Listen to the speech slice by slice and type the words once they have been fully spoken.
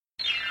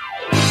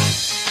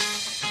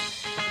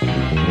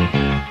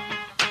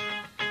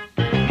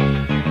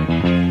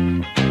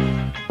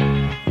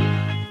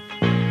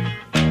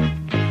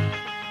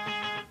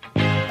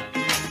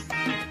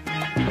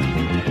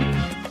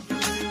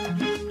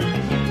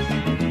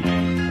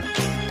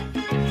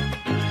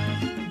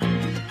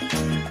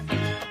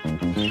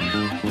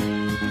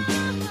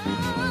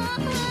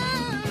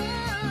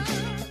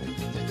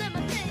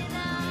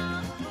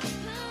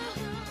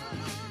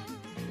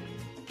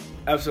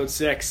episode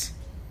 6,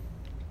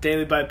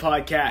 Daily Bite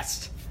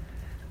Podcast.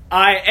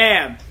 I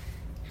am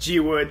G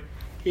Wood,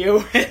 here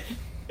with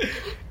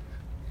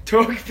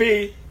Torque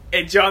B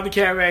and John the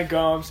Cameraman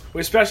Gomes,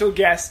 with special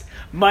guest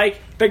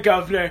Mike the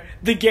Governor,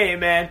 the Gay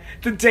Man,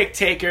 the Dick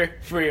Taker,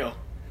 Friel.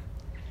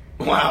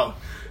 Wow.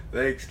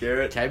 Thanks,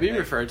 Garrett. Can I be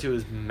referred to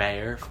as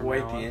mayor?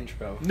 Quite the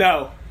intro.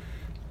 No.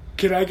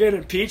 Can I get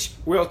impeached?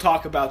 We'll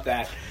talk about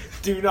that.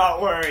 Do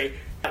not worry.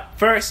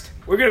 First,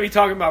 we're going to be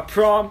talking about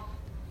prom,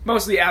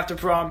 mostly after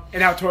prom,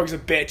 and how Torque's a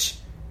bitch.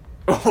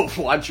 Oh,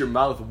 watch your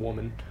mouth,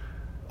 woman.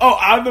 Oh,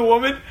 I'm the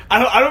woman?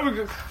 I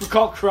don't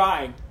recall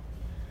crying.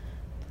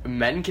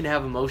 Men can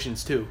have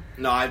emotions too.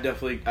 No,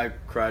 I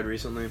cried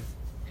recently.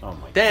 Oh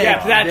my god.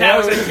 Yeah, that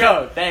was a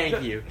go.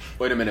 Thank you.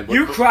 Wait a minute.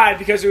 You cried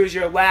because it was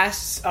your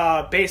last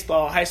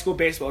high school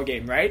baseball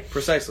game, right?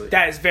 Precisely.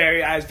 That is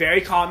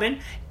very common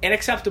and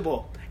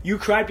acceptable. You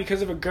cried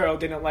because of a girl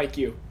didn't like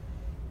you.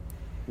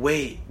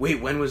 Wait,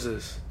 when was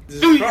this?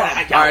 This is prom.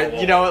 All right,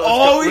 you know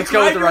what? Let's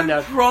go with the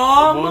rundown.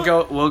 Prom?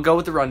 We'll go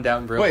with the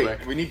rundown real quick.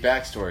 Wait, we need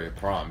backstory of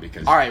prom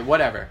because. All right,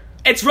 whatever.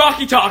 It's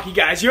Rocky Talkie,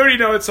 guys. You already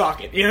know it's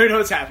talking. You already know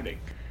what's happening.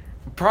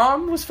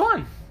 Prom was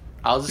fun.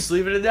 I'll just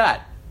leave it at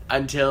that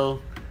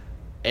until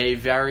a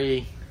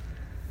very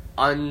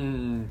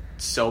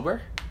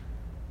unsober.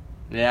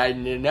 Yeah,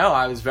 no,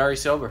 I was very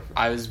sober.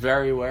 I was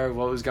very aware of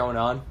what was going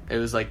on. It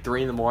was like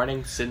 3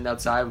 a.m, sitting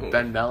outside with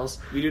Ben Mells.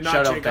 We do not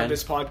Shout out drink Ben. on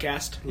this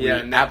podcast. Yeah,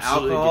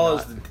 absolutely alcohol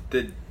do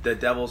is the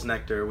devil's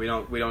nectar. We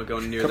don't go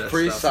near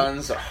Capri that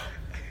stuff. Suns,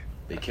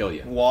 they kill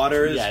you.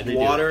 Water Yeah, they do.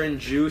 and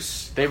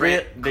juice. They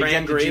get the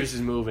grape.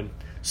 juices moving.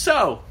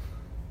 So,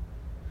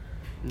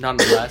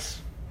 nonetheless,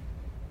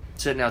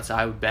 sitting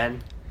outside with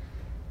Ben,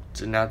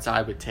 sitting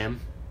outside with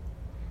Tim.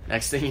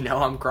 Next thing you know,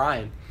 I'm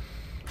crying.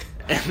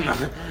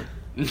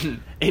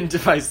 Into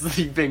my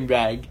sleeping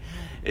bag.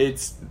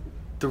 It's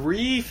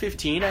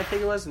 3:15, I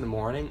think it was, in the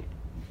morning,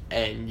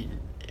 and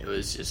it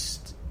was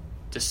just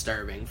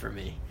disturbing for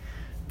me.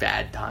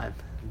 Bad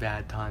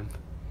time.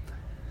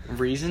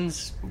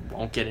 Reasons,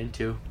 won't get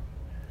into.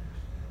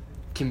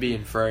 Can be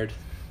inferred.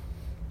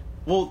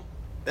 Well,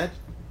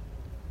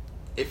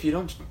 if you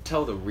don't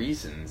tell the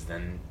reasons,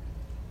 then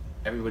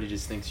everybody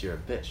just thinks you're a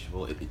bitch.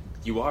 Well,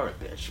 you are a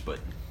bitch, but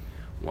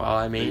Well,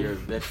 I mean, you're a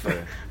bitch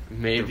for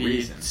maybe the it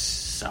reason.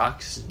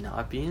 sucks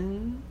not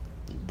being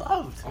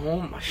loved.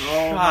 Oh my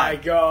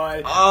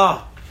God.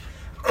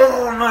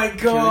 Oh my god.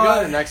 Can we go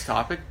to the next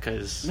topic?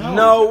 Because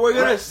No, we're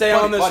gonna stay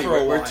on this buddy, for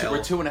a we're while. we're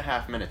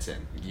 2.5 minutes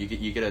in.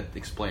 You gotta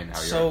explain how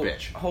So, you're a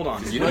bitch. hold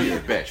on. 'Cause you know you're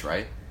a bitch,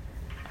 right?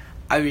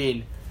 I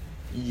mean,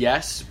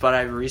 yes, but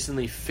I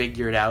recently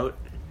figured out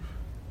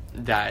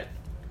that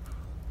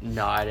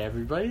not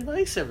everybody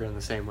likes everyone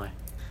the same way.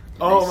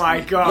 Oh my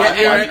God.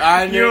 Yeah, Eric,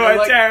 I knew, you are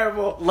like-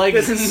 terrible. Like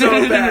This is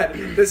so bad.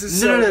 This is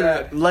so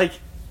bad. Like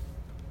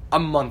a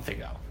month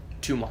ago,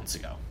 2 months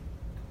ago.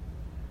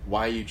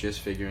 Why are you just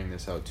figuring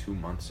this out 2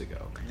 months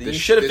ago? You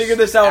should have figured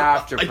this out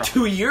after like prom.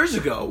 2 years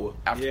ago.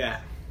 After- Yeah.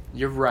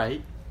 You're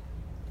right,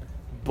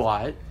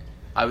 but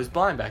I was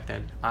blind back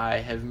then. I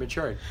have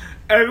matured.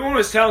 Everyone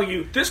was telling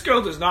you, this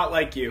girl does not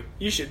like you.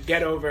 You should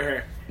get over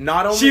her.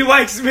 Not only She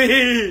likes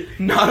me.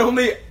 not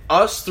only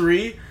us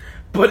three,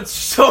 but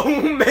so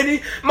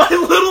many. My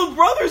little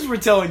brothers were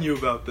telling you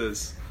about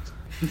this.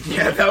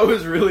 Yeah, that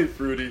was really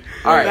fruity.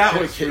 All right, that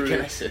Can, was fruity.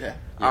 can I say that?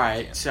 Yeah, All I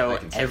right, can. so I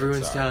can say that,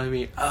 everyone's sorry. telling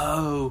me,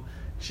 oh,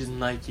 she doesn't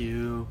like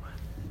you.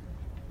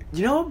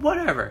 You know,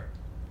 whatever.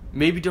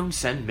 Maybe don't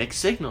send mixed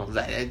signals.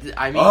 I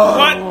mean,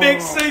 What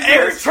makes signals?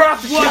 Air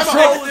traffic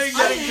control I is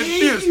getting hate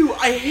confused. you.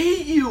 I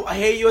hate you. I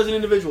hate you as an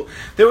individual.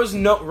 There was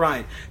no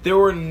Ryan. There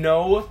were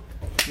no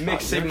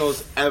mixed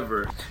signals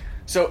ever.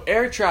 So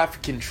air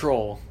traffic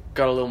control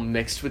got a little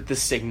mixed with the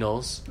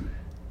signals,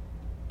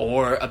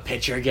 or a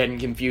pitcher getting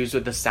confused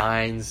with the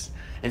signs.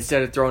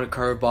 Instead of throwing a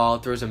curveball,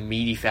 it throws a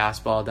meaty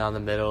fastball down the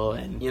middle,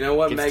 and You know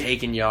what, gets Meg?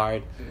 taken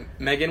yard.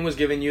 Megan was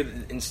giving you,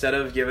 instead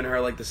of giving her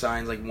like the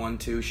signs like 1,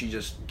 2, she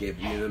just gave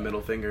you the middle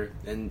finger,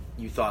 and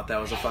you thought that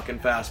was a fucking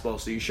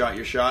fastball, so you shot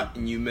your shot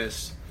and you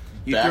missed.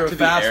 You Back threw to a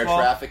the air fastball.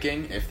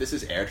 trafficking. If this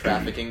is air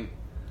trafficking,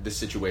 this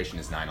situation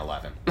is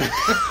 9/11.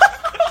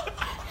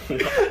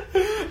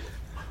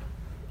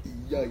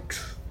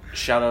 Yikes.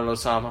 Shout out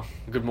Osama.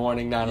 Good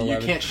morning, 9/11.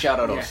 You can't shout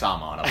out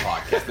Osama on a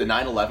podcast. The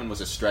 9/11 was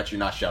a stretch. You're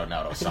not shouting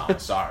out Osama.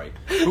 Sorry.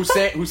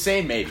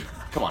 Hussein maybe.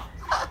 Come on.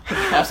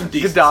 Have some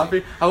decency.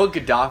 Gaddafi. How about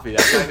Gaddafi?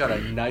 That guy got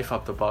a knife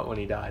up the butt when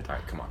he died. All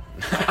right, come on.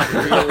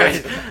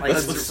 Like,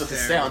 Let's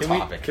stay on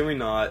topic. Can we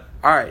not?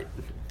 All right,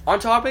 on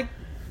topic.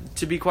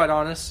 To be quite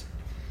honest,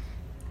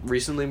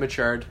 recently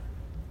matured.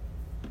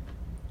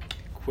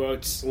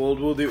 Quotes. We'll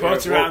do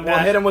Quotes air, around we'll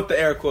that. hit him with the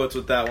air quotes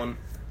with that one.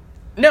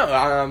 No,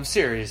 I'm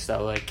serious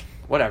though. Like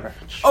whatever.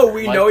 Oh,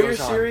 we Life know goes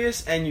you're on.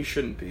 serious, and you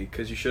shouldn't be,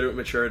 because you should have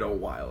matured a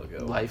while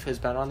ago. Life has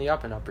been on the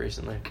up and up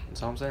recently.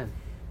 That's all I'm saying.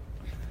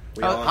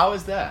 We all- How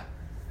is that?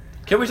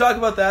 Can we talk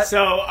about that?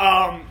 So,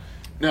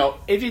 No.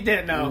 if you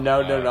didn't know, No.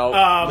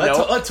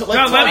 Let's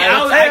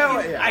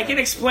I can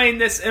explain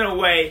this in a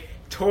way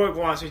Torg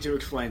wants me to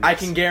explain this. I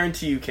can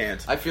guarantee you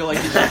can't. I feel like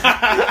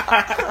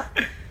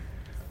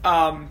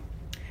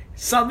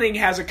something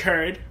has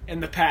occurred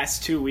in the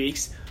past 2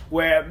 weeks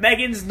where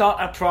Megan's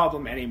not a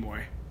problem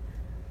anymore.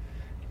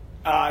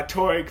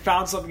 Tori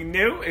found something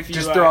new. If you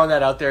Just throwing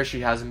that out there,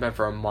 she hasn't been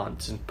for a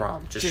month since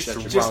prom. Just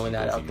throwing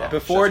that out there.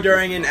 Before,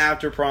 during, and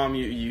after prom,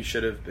 you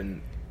should have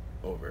been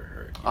over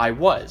her. I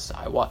was.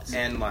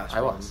 And last I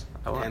prom. was.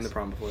 And the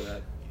prom before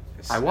that.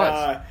 I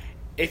was.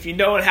 If you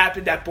know what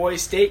happened at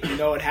Boys State, you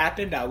know what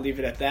happened. I'll leave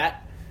it at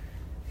that.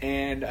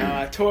 And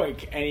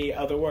Torg, any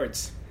other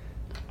words?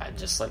 I'd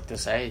just like to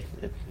say,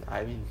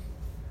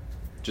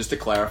 Just to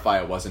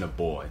clarify, it wasn't a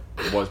boy.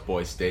 It was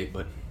Boys State,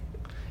 but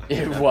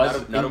it not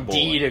was not a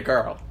indeed boy. a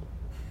girl.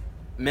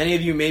 Many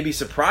of you may be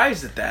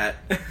surprised at that.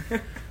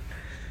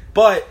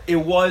 But it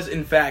was,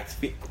 in fact,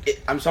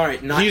 I'm sorry,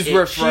 not He's it.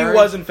 referring- She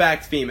was, in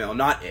fact, female,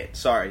 not it.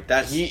 Sorry.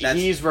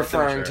 He's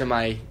referring that's to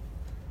my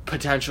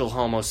potential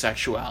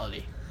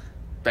homosexuality.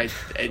 But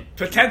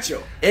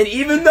Potential. And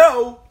even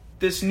though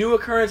this new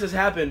occurrence has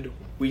happened,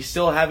 we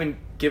still haven't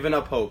given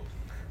up hope.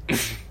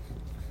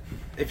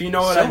 If you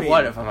know what so I mean.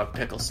 what if I'm a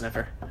pickle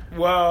sniffer?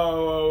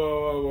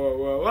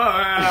 Whoa.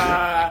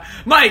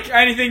 Mike,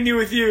 anything new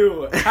with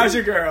you? How's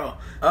your girl?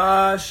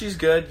 She's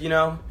good,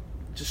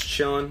 just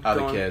chilling. How the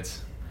going-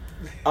 kids?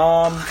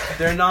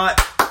 They're not.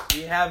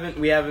 We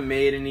haven't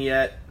made any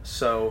yet,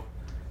 so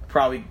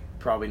probably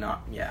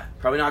not. Yeah,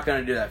 probably not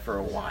gonna do that for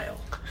a while.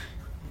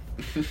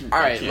 All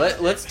right,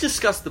 let's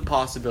discuss the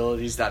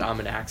possibilities that I'm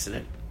an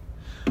accident.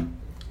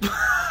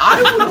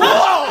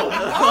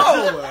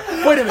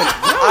 Whoa! Wait a minute.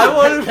 I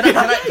want to. Can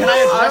I address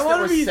that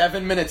wanna we're be-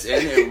 7 minutes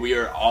in and we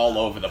are all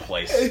over the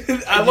place?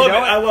 I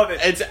love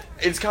it.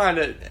 It's kind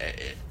of.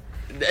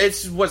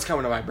 It's what's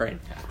coming to my brain.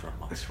 After a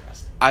month's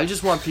rest. I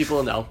just want people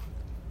to know,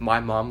 my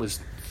mom was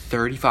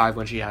 35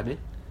 when she had me.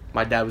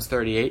 My dad was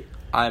 38.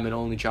 I'm an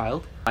only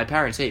child. My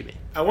parents hate me.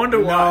 I wonder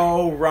why.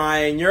 No,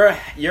 Ryan,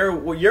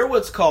 you're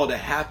what's called a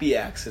happy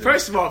accident.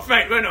 First of all,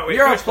 Frank, wait.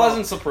 You're a First of all,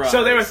 pleasant surprise.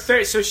 So they were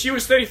so she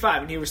was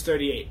 35 and he was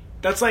 38.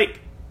 That's like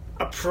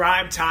a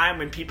prime time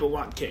when people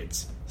want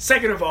kids.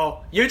 Second of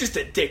all, you're just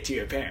a dick to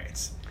your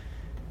parents.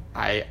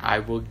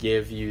 I will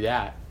give you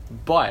that.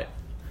 But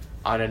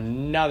on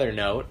another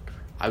note,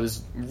 I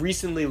was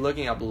recently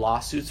looking up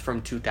lawsuits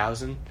from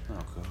 2000, Oh,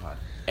 God.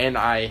 and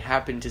I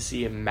happened to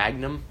see a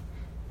Magnum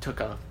took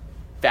a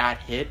fat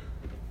hit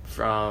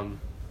from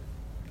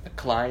a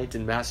client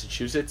in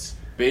Massachusetts.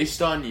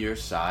 Based on your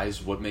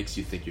size, what makes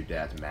you think your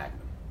dad's Magnum?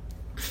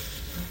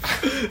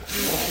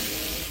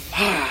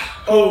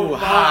 Oh,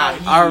 hi.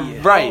 All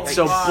right, Oh,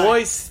 so God.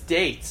 Boys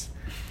State.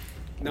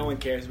 No one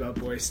cares about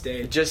Boys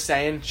State. Just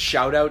saying,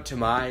 shout out to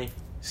my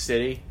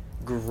city.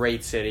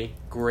 Great city.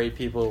 Great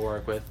people to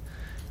work with.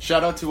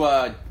 Shout out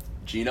to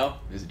Gino.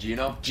 Is it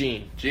Gino?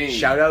 Gene. Gene.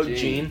 Shout out Gene.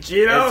 Gene.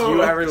 Gino. If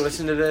you ever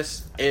listen to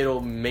this,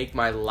 it'll make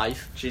my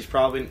life. She's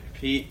probably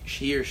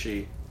she or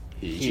she.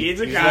 He's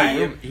a He's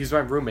guy. He's my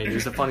roommate.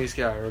 He's the funniest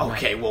guy I ever met.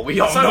 Okay, well we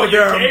all Sounds know like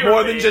there a gay are more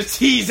than roommate. just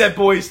he's at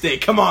Boys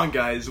State. Come on,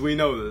 guys, we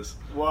know this.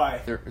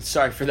 Why?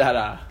 Sorry for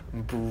that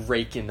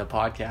break in the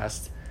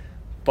podcast,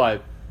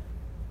 but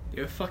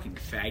You're a fucking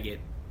faggot.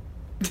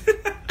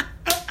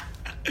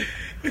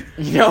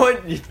 you know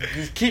what? You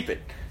keep it.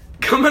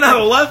 Coming out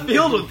of left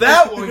field with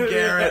that one,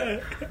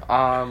 Garrett.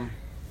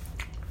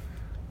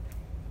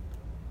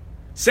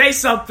 Say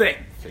something.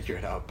 Figure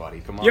it out, buddy.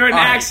 Come on. You're an All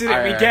right, accident.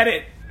 all We right. get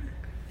it.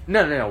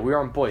 No. We're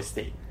on Boys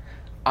State.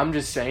 I'm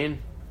just saying.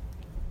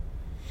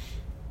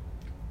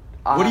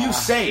 What are you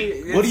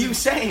saying? What are you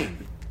saying?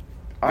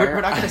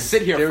 We're not going to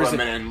sit here for a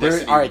minute and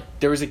listen. All right,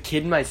 there was a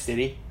kid in my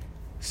city,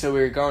 so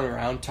we were going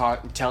around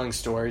telling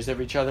stories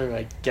of each other,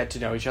 like get to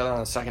know each other on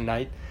the second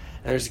night.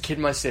 And there's a kid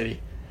in my city,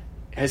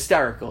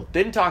 hysterical.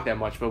 Didn't talk that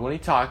much, but when he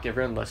talked,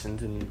 everyone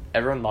listened and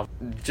everyone loved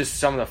it. Just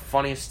some of the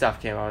funniest stuff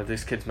came out of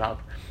this kid's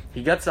mouth.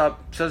 He gets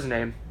up, says his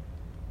name,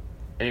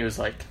 and he was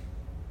like,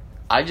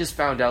 "I just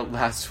found out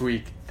last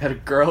week that a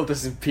girl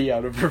doesn't pee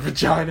out of her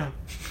vagina."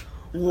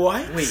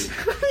 What? Wait.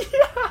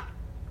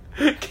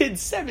 Yeah.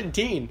 Kid's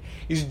 17.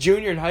 He's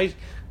junior in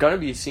gonna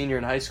be a senior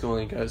in high school,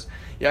 and he goes,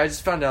 "Yeah, I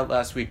just found out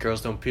last week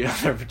girls don't pee out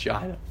of their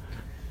vagina."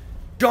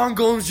 John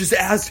Gomes just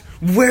asked,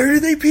 "Where do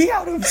they pee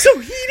out of?" So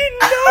he didn't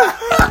know.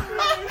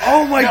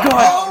 Oh my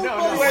god!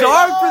 no,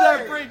 Sorry for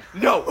that break.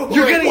 No,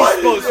 you're getting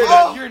exposed for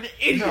that. You're an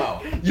idiot.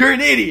 No. You're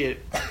an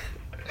idiot.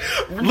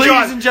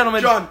 Ladies and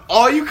gentlemen, John,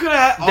 all you could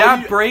have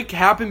that break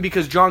happened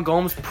because John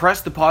Gomes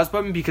pressed the pause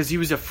button because he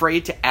was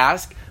afraid to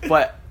ask,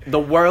 but the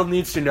world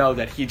needs to know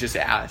that he just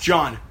asked.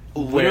 John,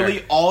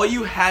 literally all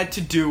you had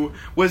to do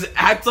was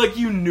act like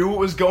you knew what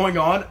was going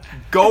on,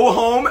 go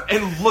home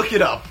and look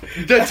it up.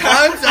 The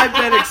times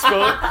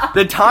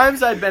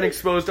I've been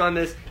exposed on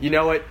this, you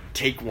know what?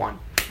 Take one,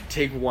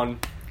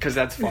 because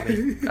that's funny.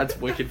 That's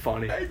wicked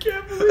funny. I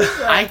can't believe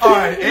that. I can't. All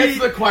right,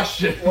 answer the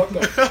question.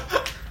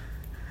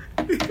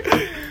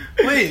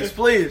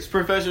 Please,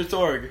 Professor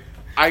Torg.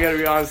 I gotta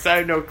be honest, I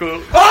had no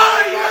clue.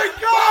 Oh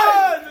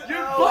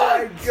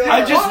my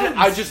god!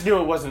 I just knew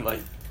it wasn't like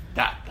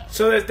that.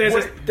 So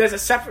there's a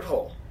separate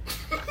hole.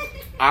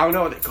 I don't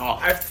know what they call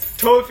it. I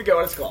totally forget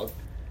what it's called.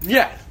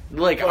 Yeah,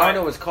 Like, I don't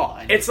know what it's called.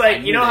 It's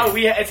like, you know how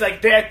it's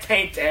like their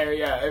taint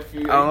area, if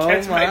you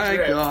catch my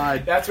drift.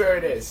 God. That's where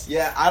it is.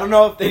 Yeah, I don't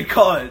know if they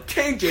call it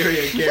taint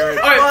area, Garrett.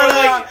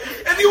 Alright,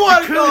 but if you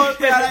want to call it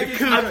that, I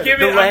guess I'm you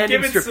giving, The I'm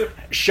landing giving strip.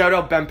 Shout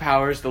out Ben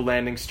Powers, the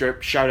landing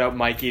strip. Shout out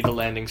Mikey, the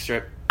landing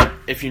strip.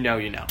 If you know,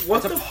 you know. What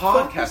It's a the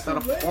fuck podcast, is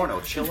not a the porno.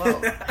 Chill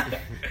out.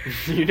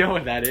 You know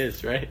what that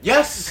is, right?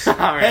 Yes. All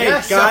right. Hey,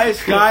 Yes.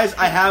 guys,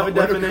 I have a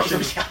What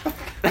definition.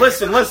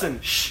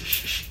 Listen.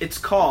 Shh. It's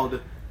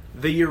called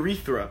the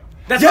urethra.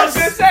 That's what I was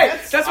gonna say.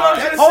 That's what I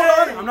was gonna Hold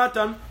say. on, I'm not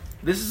done.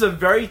 This is a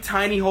very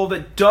tiny hole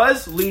that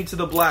does lead to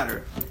the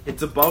bladder.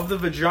 It's above the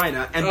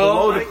vagina and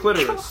below the my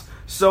clitoris. God.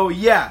 So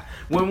yeah,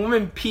 when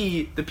women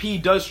pee, the pee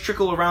does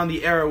trickle around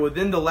the area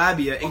within the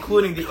labia,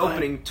 including the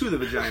opening to the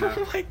vagina.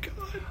 Oh my god.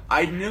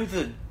 I knew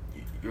the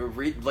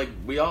like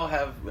we all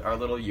have our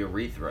little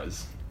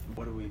urethras.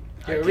 What do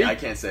we? I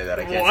can't say that.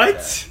 I can't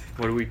What? say that.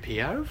 What do we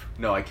pee out of?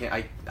 No, I can't.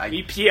 I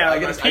We pee out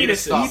of our I gotta penises.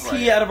 stop We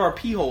pee right. out of our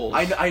pee holes.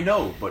 I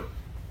know, but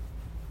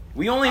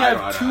We only I have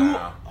don't two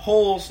know.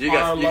 holes you on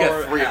our got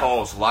lower 3 half.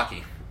 holes.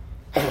 Lucky.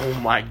 Oh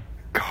my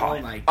god.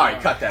 Oh my god. All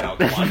right, cut that out.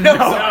 Come on. No,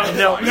 Sorry,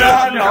 no,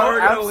 sorry. no, we're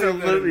gonna leave that in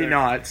absolutely there.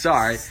 not.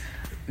 Sorry.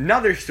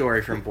 Another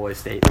story from Boy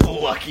State.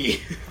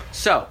 Lucky.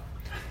 So,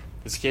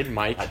 this kid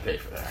Mike I'd pay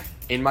for that.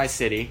 in my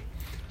city,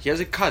 he has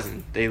a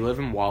cousin. They live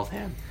in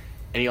Waltham,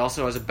 and he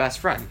also has a best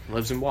friend.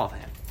 Lives in Waltham.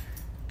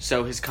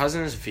 So his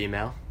cousin is a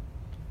female,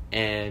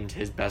 and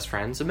his best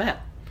friend's a male.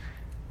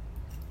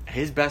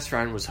 His best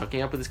friend was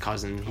hooking up with his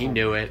cousin. He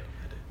knew it,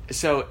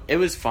 so it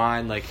was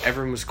fine. Like,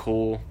 everyone was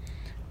cool.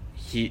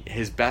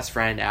 His best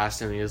friend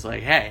asked him. He was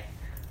like, "Hey,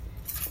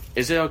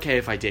 is it okay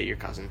if I date your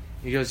cousin?"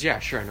 He goes, "Yeah,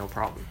 sure, no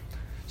problem."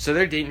 So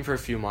they're dating for a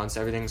few months.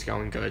 Everything's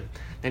going good.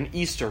 Then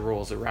Easter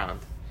rolls around.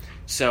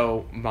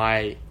 So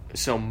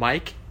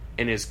Mike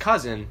and his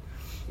cousin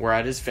were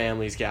at his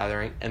family's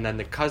gathering, and then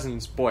the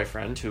cousin's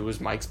boyfriend, who was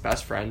Mike's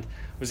best friend,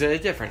 was at a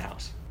different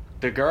house.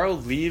 The girl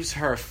leaves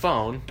her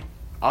phone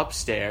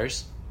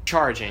upstairs,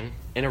 charging,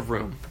 in a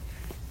room,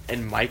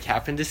 and Mike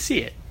happened to see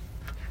it.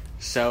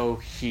 So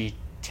he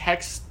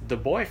texts the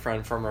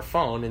boyfriend from her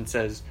phone and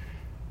says,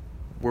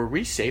 "Were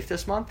we safe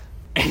this month?"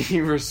 And he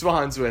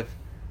responds with,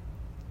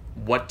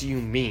 "What do you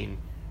mean?"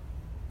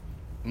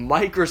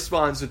 Mike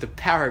responds with a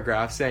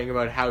paragraph saying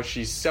about how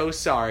she's so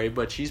sorry,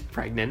 but she's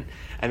pregnant,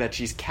 and that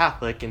she's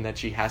Catholic, and that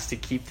she has to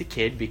keep the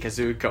kid because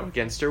it would go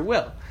against her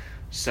will.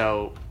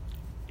 So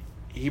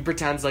he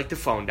pretends like the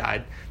phone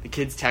died. The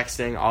kid's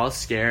texting, all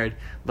scared,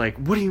 like,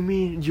 "What do you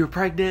mean you're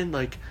pregnant?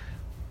 Like,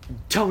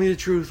 tell me the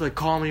truth. Like,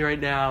 call me right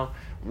now."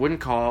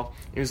 Wouldn't call.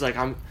 He was like,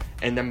 and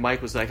then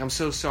Mike was like, "I'm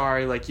so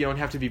sorry. Like, you don't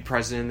have to be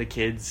present in the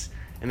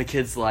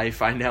kid's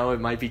life. I know it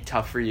might be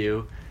tough for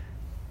you."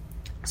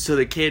 So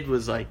the kid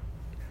was like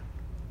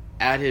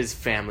at his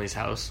family's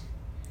house,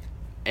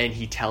 and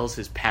he tells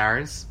his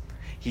parents,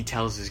 he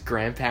tells his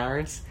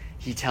grandparents,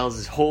 he tells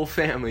his whole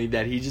family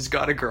that he just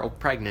got a girl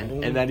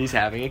pregnant and that he's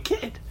having a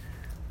kid.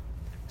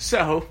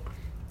 So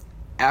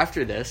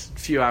after this, a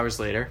few hours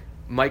later,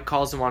 Mike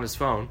calls him on his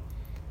phone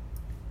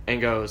and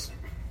goes,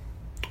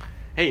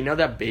 "Hey, you know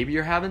that baby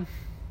you're having?"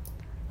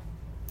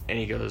 And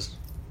he goes,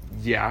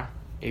 "Yeah."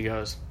 He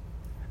goes,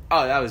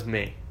 "Oh, that was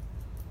me.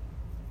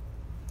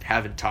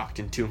 Haven't talked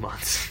in 2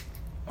 months."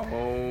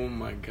 Oh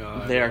my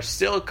god. They are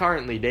still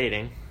currently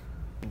dating.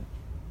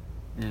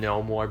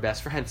 No more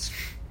best friends.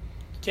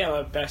 Can't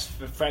let best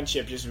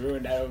friendship just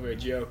ruin that over a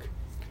joke.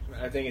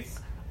 I think it's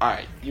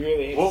Alright, you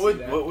really hate What to see would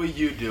that. what would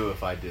you do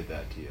if I did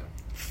that to you?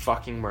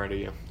 fucking murder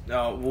you.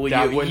 No, well,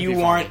 That wouldn't be you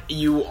funny.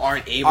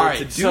 aren't able Alright,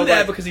 to do so, that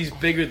like, because he's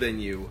bigger than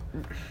you.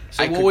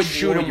 So I what could would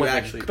shoot what him would you with a-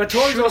 actually? But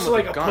Tori's Shoot him also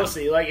with like a a gun.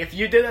 pussy. Like, if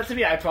you did that to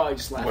me, I'd probably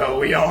just laugh.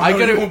 we all I know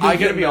gotta you won't be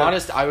getting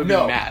honest, I would be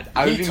mad.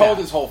 I would he be told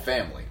mad. his whole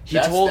family. He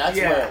told- That's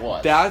yeah. where it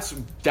was.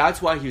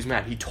 That's why he was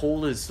mad. He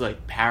told his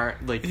like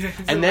parent, like, Yeah,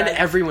 and then so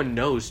bad. everyone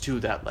knows too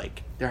that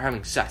like they're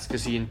having sex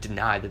because he didn't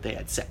deny that they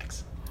had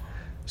sex.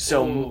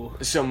 Ooh.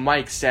 So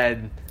Mike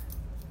said,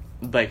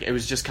 like, it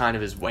was just kind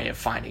of his way of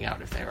finding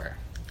out if they were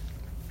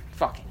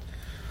fucking.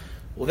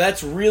 Well,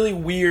 that's really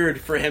weird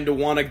for him to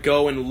want to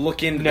go and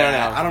look into No,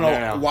 that. no, I don't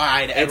know no.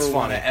 why I'd It's ever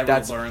want funny. to ever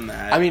That's- learn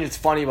that. I mean, it's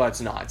funny, but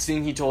it's not.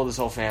 Seeing he told his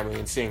whole family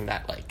and seeing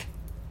that like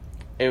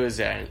it was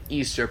an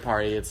Easter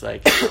party. It's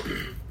like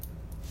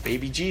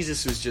baby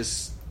Jesus was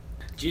just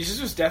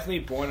Jesus was definitely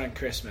born on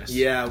Christmas.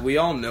 yeah, we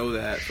all know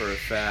that for a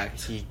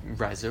fact. he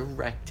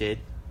resurrected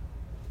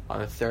on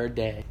the third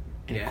day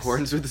in Yes.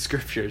 accordance with the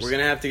scriptures. We're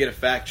gonna have to get a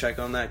fact check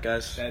on that,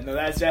 guys. No,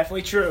 that's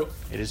definitely true.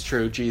 It is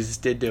true. Jesus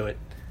did do it.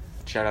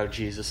 Shout out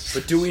Jesus.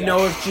 But do we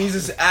know if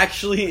Jesus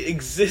actually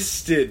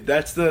existed?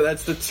 That's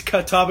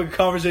the topic of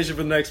conversation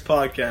for the next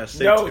podcast.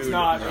 Stay No, tuned. it's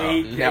not. No.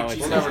 No, it's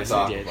Jesus never not.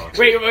 talk He did. about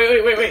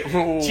it. Wait.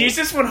 Ooh.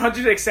 Jesus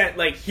 100%,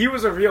 like, he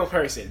was a real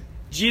person.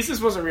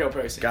 Jesus was a real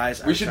person.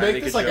 Guys, We I'm should trying to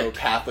make this a like a joke.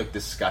 Catholic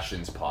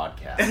discussions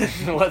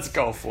podcast. Let's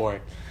go for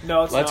it.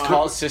 No, it's Let's not.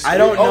 call Sister. I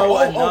don't know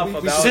Oh, enough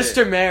we about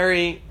Sister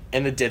Mary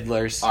and the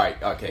Diddlers. All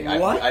right, okay.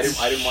 What? I didn't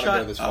want to go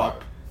Shut this far.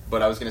 up.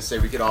 But I was gonna say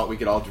we could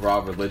all draw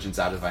religions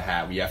out of a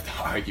hat. We have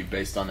to argue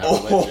based on that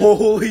religion.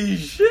 Holy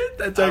shit,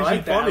 that's I actually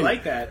like that. I funny.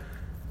 like that.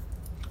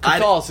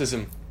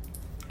 Catholicism,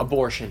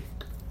 abortion,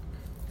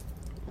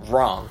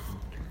 wrong.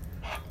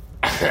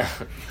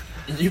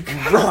 You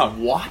gotta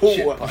watch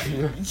it, buddy.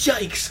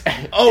 Yikes!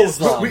 Oh,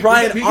 Islam.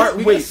 Ryan, we aren't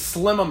get a wait,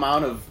 slim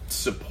amount of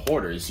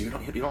supporters. You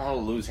don't want to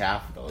lose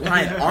half of those.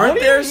 Ryan, What aren't do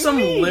there you some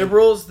mean?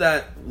 liberals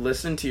that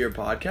listen to your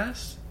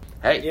podcast?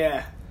 Hey,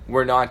 Yeah.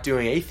 we're not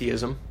doing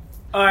atheism.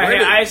 All right, Where hey,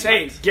 did- I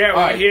say, Garrett,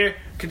 All right right. here,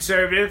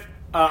 conservative.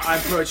 I'm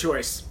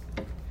pro-choice.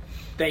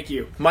 Thank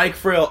you. Mike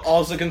Frill,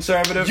 also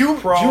conservative. You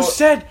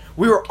said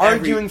we were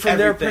arguing from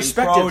their everything.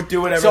 perspective. Pro,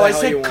 do whatever so the I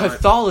hell said you want.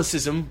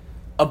 Catholicism,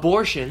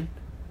 abortion,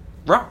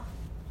 wrong.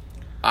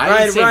 I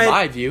Ryan, didn't say Ryan.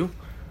 my view.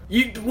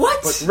 You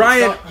what? But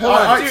Ryan, stop, hold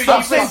on, dude, stop,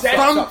 you said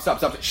stop, that-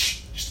 stop. Shh.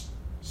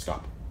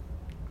 Stop.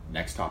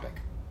 Next topic.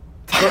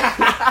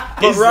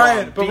 But Islam,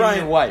 Ryan, being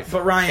your wife,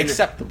 but Ryan,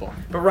 acceptable.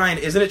 but Ryan,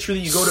 isn't it true that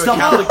you go to Stop. a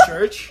Catholic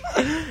church?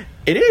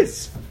 It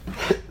is.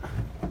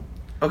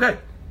 Okay,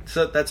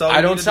 so that's all. I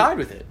we don't need to side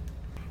with it.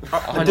 do.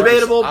 100%.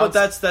 Debatable, I'll- but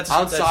that's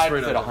I'll that's side for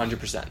with it another.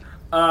 100%.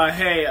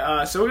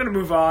 Hey, so we're gonna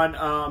move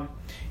on.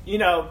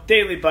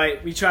 Daily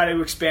Bite. We try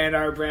to expand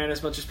our brand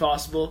as much as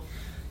possible.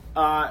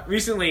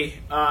 Recently,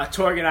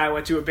 Torg and I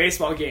went to a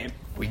baseball game,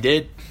 We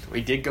did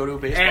go to a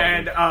baseball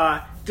and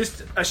game.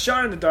 just a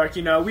shot in the dark.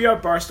 We are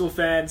Barstool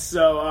fans,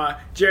 so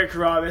Jared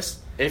Carabas.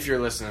 If you're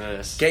listening to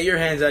this, Get your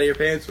hands out of your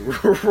pants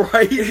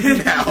right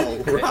now,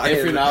 Ryan.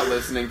 If you're not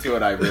listening to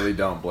it, I really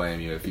don't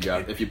blame you.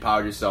 If you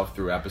powered yourself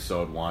through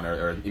episode 1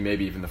 or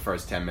maybe even the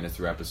first 10 minutes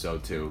through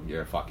episode 2,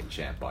 you're a fucking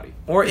champ, buddy.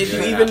 Or if Yeah.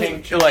 you even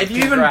Like, if you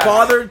even congrats.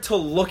 bothered to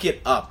look it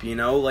up,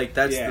 like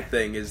that's Yeah. the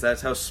thing is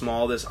that's how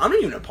small this. I'm not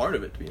even a part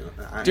of it. To be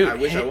honest, dude, I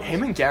wish I was.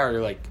 him and Gary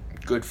are like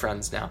good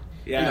friends now.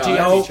 Yeah,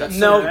 No, That's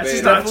no, that's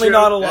it's not definitely true.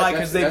 not a lie That's-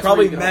 because they that's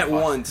probably where you get met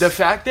all fucked. once. The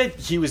fact that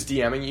he was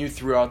DMing you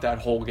throughout that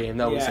whole game,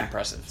 that was Yeah.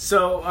 impressive.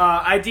 So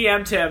I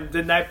DM'd him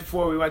the night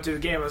before we went to the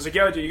game. I was like,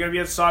 "Yo, dude, you gonna be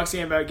at the Sox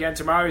game again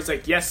tomorrow?" He's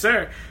like, "Yes,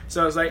 sir."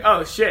 So I was like,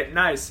 "Oh shit,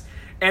 nice."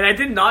 And I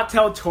did not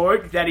tell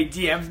Torg that he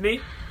DM'd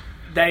me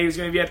that he was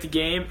gonna be at the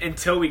game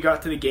until we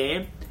got to the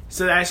game.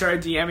 So then I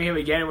started DMing him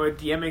again. And we were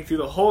DMing through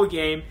the whole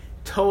game.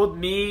 Told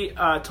me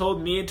and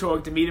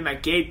Torg to meet him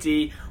at Gate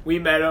D. We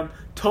met him.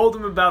 Told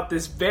him about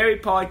this very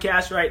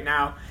podcast right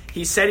now.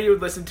 He said he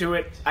would listen to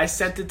it. I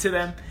sent it to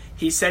them.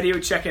 He said he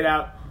would check it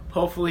out.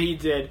 Hopefully he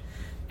did.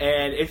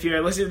 And if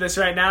you're listening to this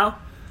right now,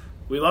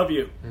 we love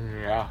you.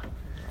 Yeah.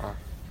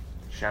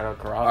 Shout out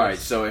Carabas. Alright,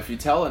 so if you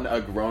tell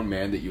a grown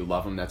man that you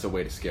love him, that's a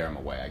way to scare him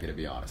away, I gotta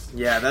be honest.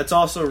 Yeah, that's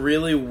also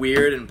really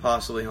weird and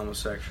possibly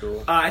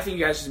homosexual. I think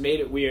you guys just made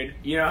it weird.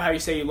 You know how you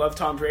say you love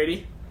Tom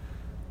Brady?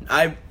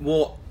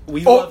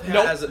 We Oh, love him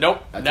nope, as a,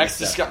 nope.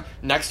 That's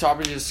Next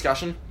topic of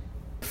discussion.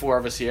 4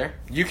 of us here.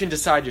 You can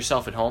decide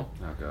yourself at home.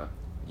 Okay.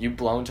 You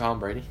blown Tom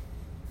Brady?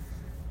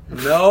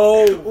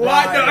 No,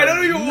 Why? No, I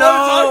don't even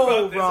No,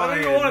 want to talk about this. I don't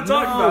even want to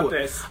talk no. about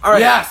this. All right.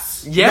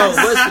 Yes. Yes.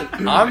 No,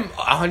 listen. I'm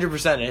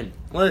 100% in.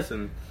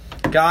 Listen,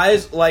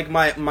 guys like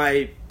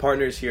my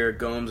partners here,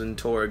 Gomes and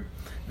Torg,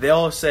 they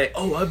all say,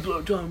 "Oh, I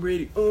blow Tom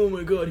Brady. Oh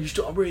my God, he's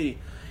Tom Brady.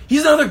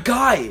 He's another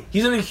guy.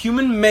 He's a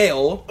human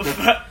male."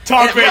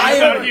 Tom And Brady's I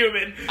not am-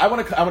 human. I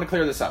want to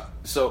clear this up.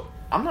 So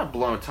I'm not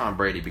blowing Tom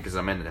Brady because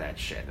I'm into that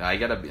shit. I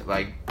gotta be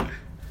like,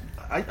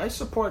 I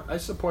support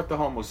the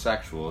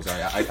homosexuals.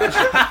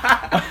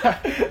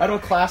 I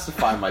don't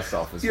classify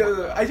myself as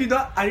one. I do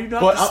not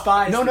But,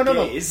 despise no, the no,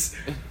 no. gays.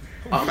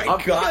 Oh my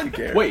God,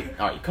 Garrett. Wait,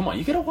 all right, come on,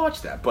 you gotta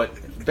watch that. But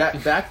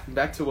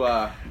back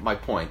to my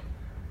point.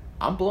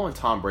 I'm blowing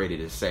Tom Brady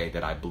to say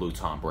that I blew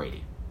Tom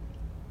Brady.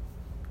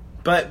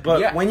 But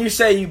Yeah. when you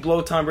say you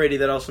blow Tom Brady,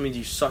 that also means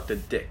you sucked a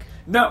dick.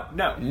 No.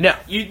 No.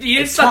 You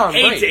didn't It's suck Tom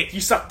a Brady. dick.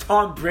 You sucked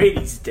Tom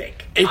Brady's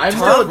dick. If I'm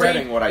Tom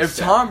regretting Brady- what I if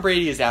said. Tom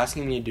Brady is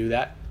asking me to do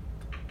that,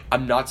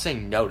 I'm not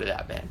saying no to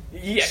that, man.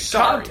 Yeah,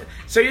 Sorry.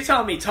 So you're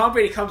telling me Tom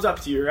Brady comes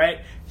up to you, right?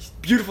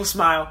 Beautiful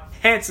smile,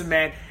 handsome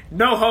man,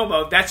 no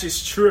homo. That's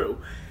just true.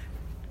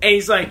 And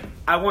he's like,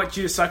 "I want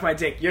you to suck my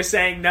dick." You're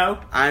saying no?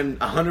 I'm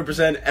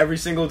 100% every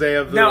single day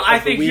of the, No, of I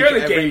the think week, you're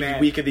the gay every man.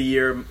 week of the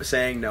year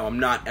saying no. I'm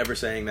not ever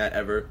saying that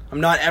ever.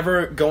 I'm not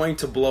ever going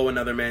to blow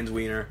another man's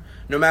wiener,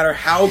 no matter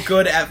how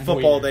good at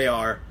football Wiener. they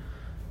are,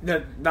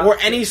 No, not or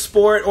any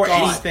sport or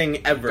God.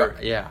 anything ever.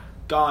 Yeah.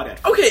 got it.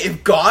 Okay,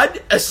 if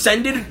God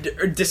ascended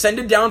or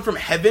descended down from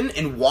heaven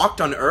and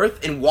walked on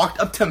earth and walked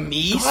up to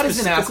me God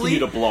isn't asking specifically you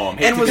to blow him.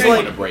 Hate and to was be the one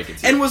like, to break it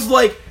to and you. was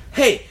like,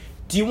 "Hey,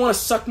 do you want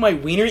to suck my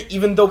wiener?"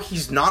 Even though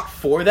he's not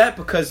for that,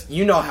 because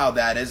you know how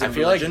that is. I In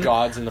feel religion. like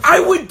God's in the. I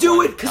would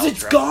do forefront it of because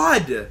it's culture.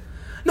 God,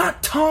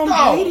 not Tom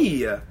No.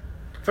 Brady.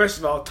 First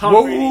of all, Tom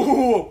Whoa, Brady. whoa,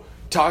 whoa, whoa.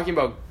 Talking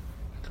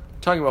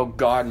about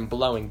God and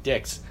blowing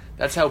dicks.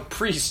 That's how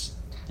priests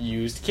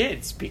used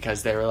kids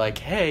because they were like,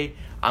 "Hey,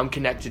 I'm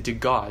connected to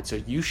God, so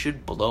you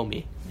should blow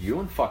me." You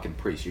and fucking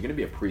priest. You're gonna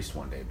be a priest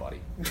one day, buddy.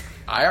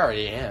 I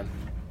already am.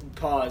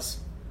 Pause.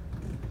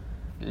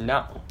 Did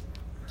No,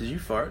 you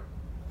fart?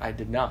 I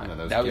did not. I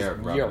know, That was Garrett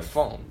rubbing your his-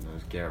 phone. That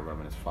was Garrett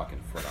rubbing his fucking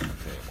foot on the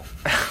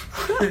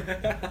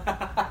table.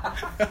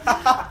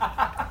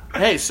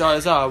 Hey, so I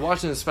was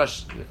watching the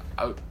special.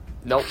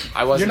 Nope,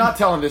 I wasn't. You're not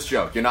telling this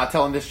joke. You're not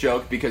telling this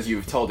joke because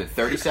you've told it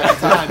 37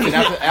 times. And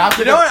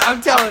after You know what?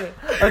 I'm telling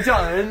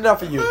it.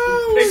 Enough of you.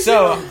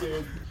 So,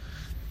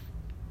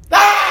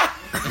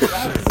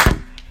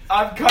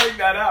 I'm cutting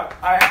that out.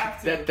 I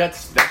have to.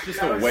 that's just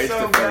That a was waste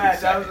so of 30 bad. That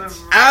seconds.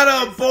 was a-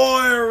 Atta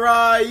boy,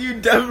 Rye. You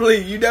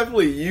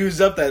definitely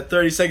used up that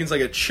 30 seconds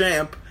like a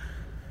champ.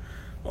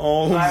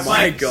 Oh my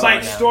Mike, god.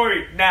 Mike,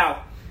 story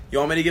now. You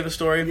want me to give a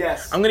story?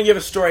 Yes. I'm going to give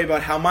a story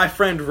about how my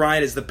friend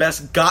Ryan is the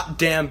best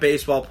goddamn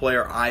baseball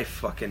player I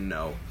fucking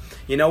know.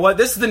 You know what?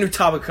 This is the new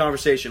topic of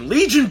conversation.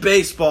 Legion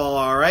Baseball,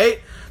 alright?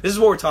 This is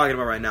what we're talking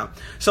about right now.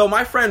 So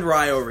my friend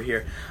Ryan over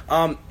here,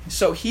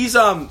 so he's,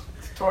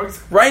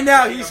 right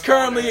now he's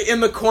currently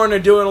in the corner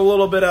doing a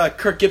little bit of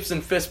Kirk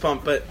Gibson fist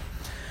pump, but,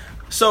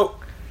 so,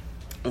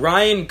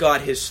 Ryan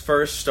got his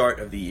first start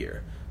of the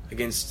year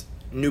against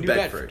New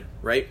Bedford,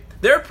 right?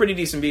 They're a pretty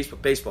decent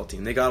baseball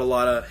team. They got a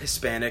lot of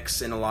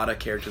Hispanics and a lot of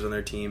characters on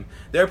their team.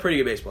 They're a pretty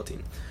good baseball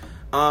team.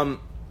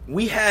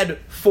 We had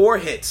 4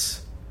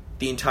 hits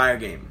the entire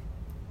game.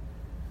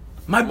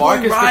 My boy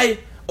Marcus Ryan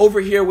over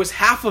here was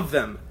half of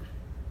them.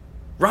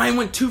 Ryan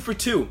went 2 for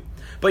 2.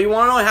 But you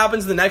want to know what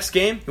happens the next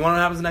game? You want to know what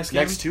happens the next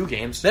game? next 2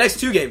 games. The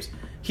next 2 games.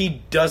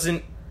 He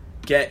doesn't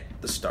get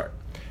the start.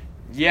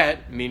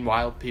 Yet,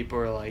 meanwhile, people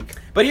are like,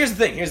 But here's the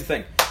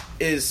thing.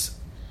 Is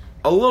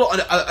a little...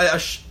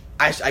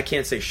 I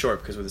can't say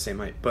short because we're the same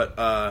height, but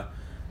a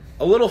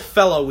little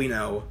fellow we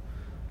know,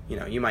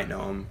 you might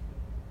know him,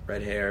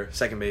 red hair,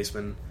 second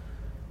baseman.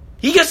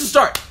 He gets to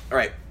start. All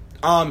right.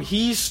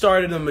 He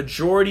started the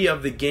majority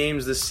of the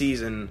games this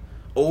season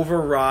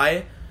over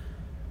Rye.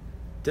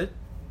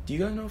 Do you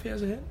guys know if he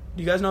has a hit?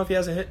 Do you guys know if he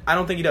has a hit? I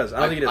don't think he does. I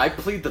don't think he does. I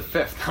plead the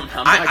fifth.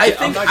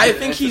 I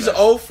think he's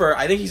over.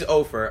 I think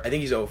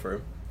he's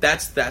over.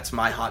 That's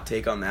my hot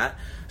take on that.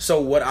 So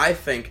what I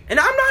think, and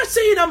I'm not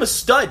saying I'm a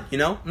stud,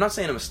 I'm not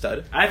saying I'm a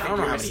stud. I think don't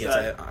know you're how a many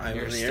stud. hits I have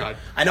You're in a the year. stud.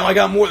 I know I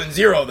got more than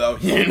 0 though.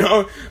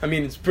 I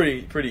mean it's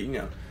pretty.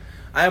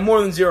 I have more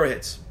than 0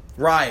 hits.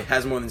 Rye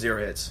has more than 0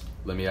 hits.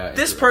 Let me.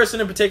 This person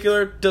in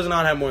particular does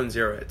not have more than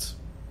 0 hits.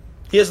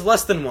 He has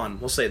less than 1.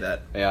 We'll say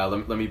that. Yeah,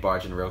 let me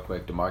barge in real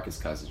quick. DeMarcus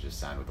Cousins just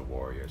signed with the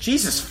Warriors.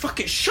 Jesus,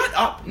 fucking shut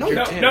up! No,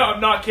 No, kidding. no, I'm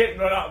not kidding.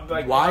 No, no,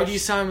 like, why do you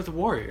sign with the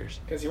Warriors?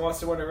 Because he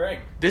wants to win a ring.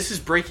 This is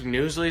breaking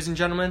news, ladies and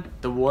gentlemen.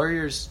 The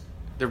Warriors,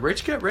 the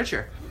rich get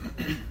richer.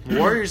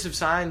 Warriors have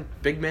signed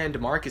big man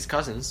DeMarcus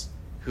Cousins,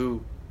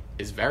 who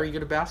is very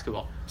good at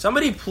basketball.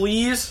 Somebody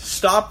please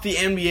stop the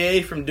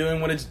NBA from doing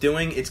what it's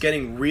doing. It's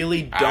getting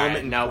really dumb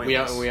and no, we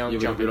pointless. don't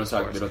jump into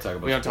sports. We don't talk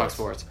about We don't talk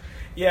sports. sports.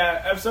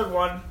 Yeah, episode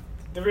 1,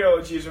 the real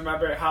OGs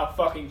remember how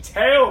fucking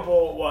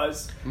terrible it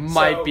was.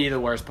 Might So, be the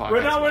worst podcast.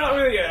 We're not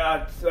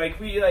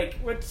really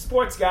we're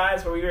sports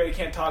guys, but we really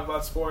can't talk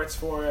about sports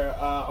for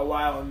a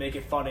while and make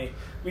it funny.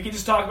 We can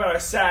just talk about our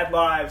sad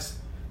lives.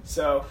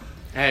 So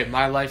Hey,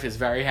 my life is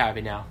very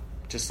happy now.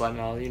 Just letting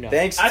all you know.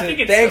 Thanks I think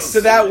to it's thanks so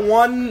to that silly.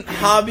 one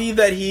hobby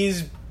that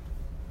he's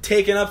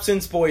taken up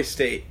since Boy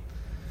State.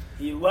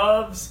 he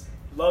loves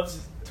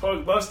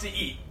to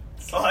eat.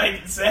 That's all I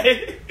can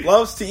say.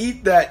 Loves to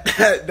eat that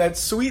that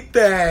sweet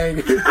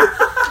thing.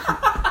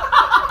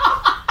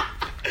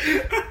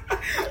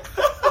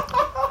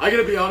 I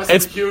gotta be honest,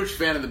 It's- I'm a huge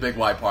fan of the Big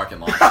Y parking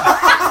lot.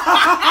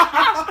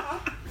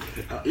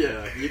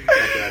 Yeah, you can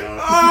cut that out.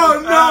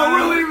 Oh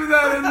no, we're leaving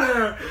that in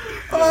there.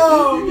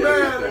 Oh You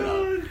gotta cut that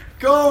man, out.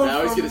 go.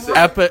 Now he's gonna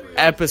say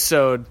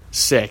Episode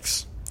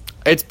 6.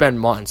 It's been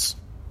months.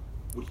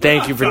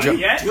 Thank you for Done joining.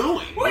 yet?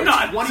 doing? We're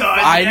not done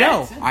I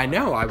yet.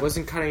 know. I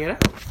wasn't cutting it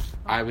out.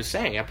 I was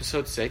saying,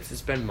 episode 6,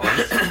 it's been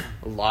months. A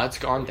lot's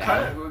gone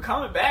down. We're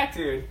coming back,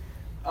 dude.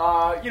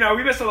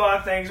 We missed a lot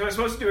of things. We were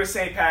supposed to do a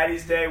St.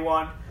 Patty's Day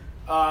one,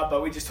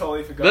 but we just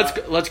totally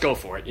forgot. Let's go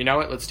for it. You know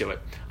what? Let's do it.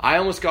 I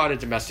almost got a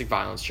domestic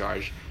violence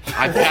charge.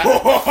 I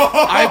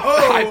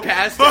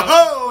passed out.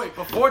 Oh, wait,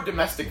 before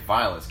domestic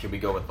violence, can we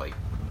go with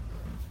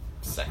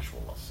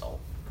sexual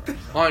assault?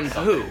 On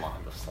who?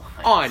 Along those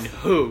lines. On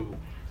who?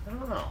 I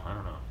don't know.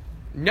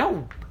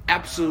 No,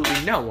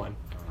 absolutely no one.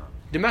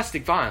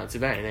 Domestic violence,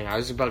 if anything. I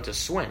was about to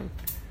swing.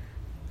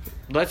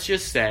 Let's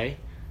just say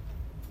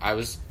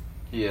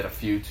He had a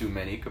few too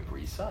many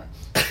Capri Suns.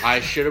 I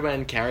should have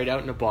been carried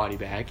out in a body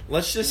bag.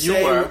 Let's just You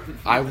say were.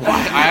 I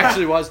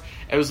actually was.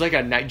 It was like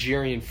a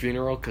Nigerian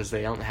funeral because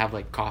they don't have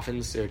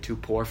coffins. They're too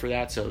poor for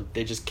that, so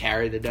they just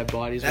carry the dead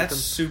bodies that's with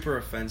super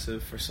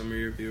offensive for some of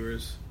your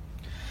viewers.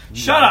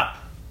 Shut up.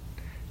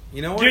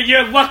 You know what?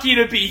 You're lucky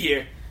to be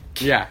here.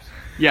 them.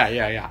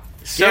 Yeah.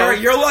 So, Garrett,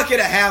 you're lucky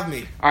to have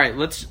me. all right,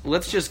 let's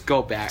just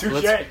go back.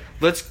 Touche.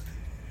 Let's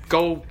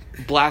go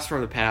blast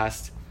from the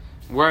past.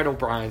 We're at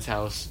O'Brien's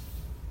house.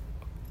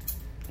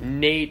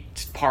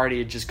 Nate's party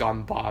had just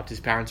gotten bombed. His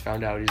parents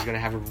found out he was going to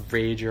have a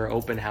rager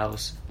open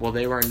house while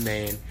they were in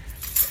Maine.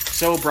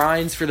 So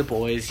O'Brien's for the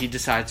boys. He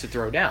decides to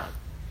throw down.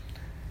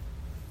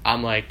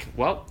 I'm like,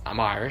 well, I'm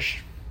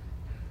Irish.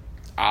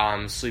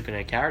 I'm sleeping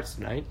at Carrots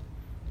tonight.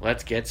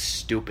 Let's get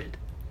stupid.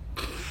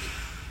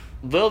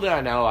 Little did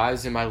I know, I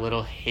was in my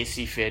little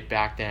hissy fit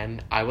back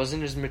then. I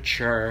wasn't as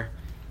mature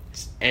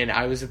and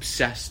I was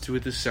obsessed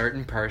with a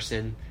certain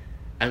person,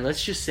 and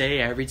let's just say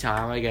every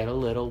time I get a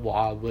little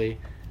wobbly,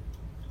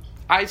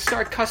 I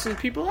start cussing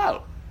people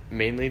out.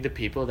 Mainly the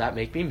people that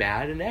make me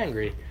mad and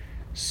angry.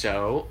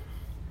 So,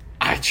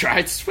 I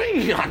tried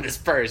swinging on this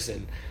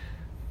person.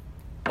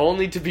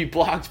 Only to be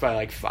blocked by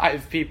like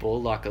 5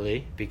 people,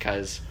 luckily,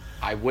 because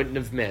I wouldn't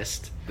have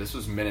missed. This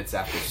was minutes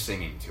after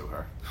singing to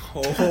her.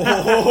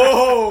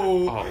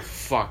 Oh,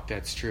 fuck,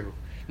 that's true.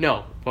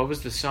 No, what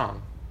was the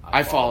song?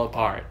 I Fall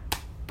Apart.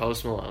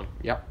 Post Malone.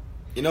 Yep.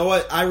 You know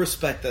what? I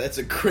respect that. That's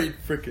a great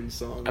freaking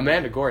song.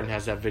 Amanda Gordon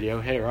has that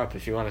video. Hit her up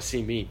if you want to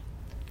see me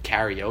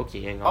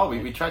karaokeing. Oh,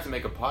 we tried to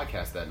make a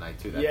podcast that night,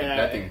 too. Yeah.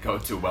 That didn't go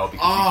too well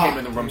because you came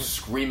in the room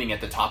screaming at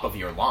the top of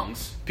your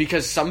lungs.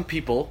 Because some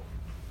people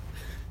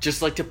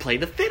just like to play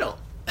the fiddle.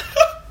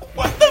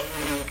 What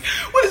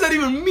does that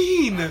even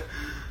mean?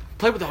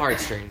 Play with the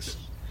heartstrings.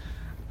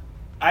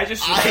 I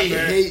just I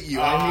remember, hate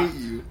you. I hate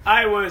you.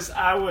 I was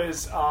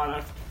on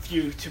a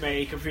few too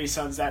many Capri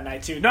Suns that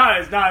night too.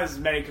 Not as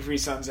many Capri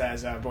Suns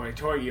as boy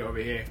Torgy over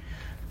here.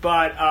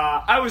 But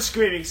I was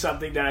screaming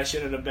something that I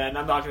shouldn't have been.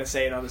 I'm not going to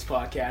say it on this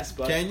podcast.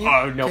 But Can you?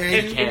 Oh, no, Can he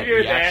you? can't. if you're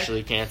You there,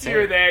 actually can't if say you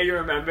were it. there, you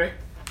remember.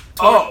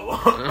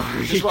 Oh!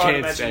 You Just wanted to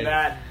can't mention say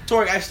that.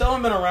 Torg, I still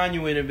haven't been around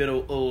you in a bit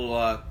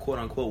of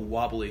quote-unquote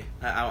wobbly.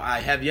 I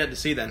have yet to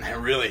see that, and I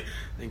really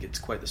think it's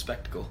quite the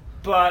spectacle.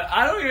 But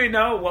I don't even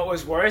know what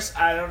was worse.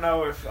 I don't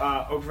know if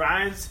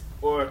O'Brien's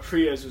or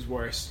Priya's was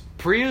worse.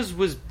 Priya's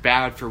was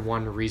bad for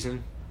one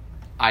reason.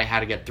 I had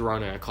to get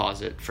thrown in a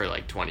closet for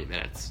like 20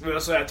 minutes. We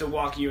also had to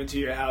walk you into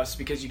your house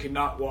because you could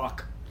not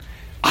walk.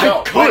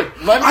 No, wait,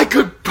 let me- I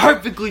could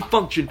perfectly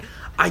function.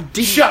 I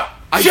didn't. Shut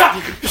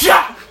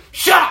up!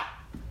 Shut up!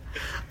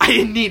 I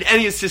didn't need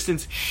any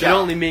assistance. Shut It up.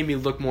 only made me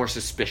look more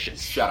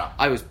suspicious. Shut up.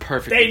 I was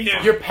perfectly. They knew.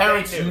 fine. Your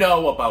parents They knew.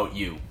 know about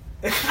you.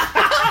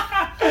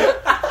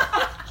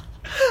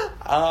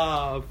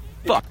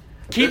 Fuck.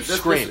 Keep This-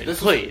 screaming, this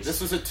please.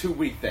 This was a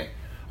 2-week thing.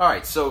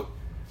 Alright, so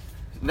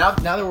now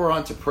that we're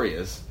on to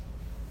Priya's,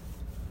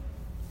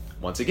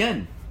 once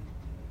again,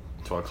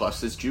 Tor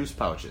clutched his juice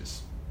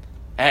pouches.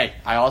 Hey,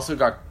 I also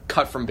got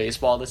cut from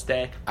baseball this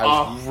day. I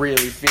was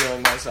really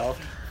feeling myself.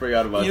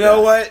 Forgot about You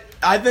know what?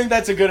 I think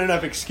that's a good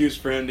enough excuse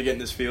for him to get in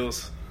his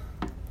feels.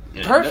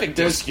 Perfect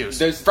There's- excuse.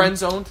 there's- Friend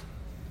zoned,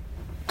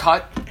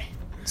 cut,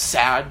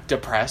 sad,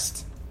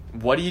 depressed.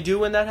 What do you do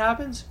when that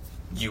happens?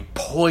 You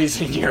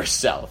poison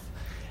yourself.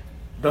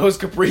 Those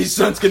Capri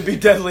Suns can be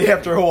deadly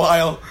after a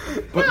while.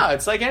 No,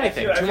 it's like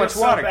anything. I Too feel much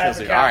so water bad kills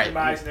for you. Catherine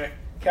All right. Meisner.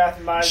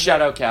 Catherine Meisner.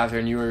 Shout out,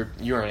 Catherine. You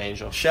were an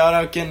angel. Shout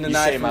out getting the You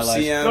night saved from my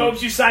life. CM.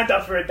 Hopes you signed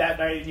up for it that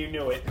night and you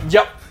knew it.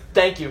 Yep.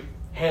 Thank you.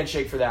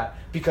 Handshake for that.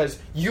 Because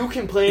you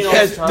complain all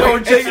Yes, the time.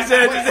 don't shake his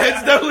head. His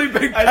head's definitely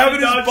been I having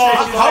did his not balls.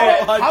 shake his How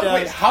head.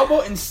 about, how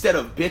about instead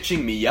of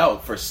bitching me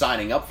out for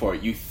signing up for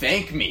it, you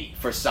thank me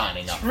for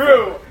signing up?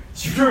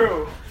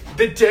 True.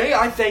 The day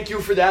I thank you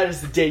for that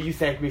is the day you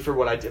thank me for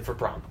what I did for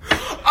prom.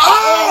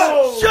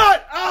 Oh!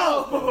 Shut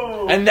up!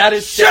 Oh. And that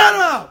is Shut sad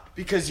up!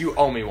 because you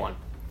owe me one.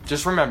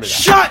 Just remember that.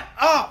 Shut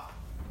up!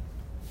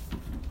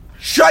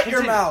 Shut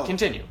your mouth!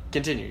 Continue.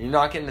 You're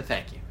not getting a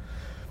thank you.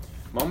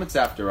 Moments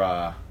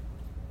after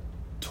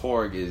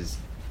Torg is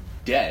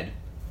dead,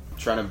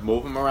 trying to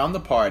move him around the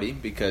party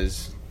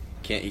because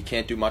he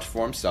can't do much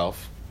for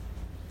himself.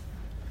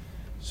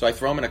 So I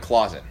throw him in a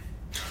closet.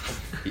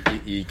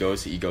 he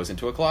goes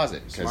into a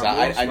closet because Smart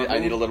move, I smart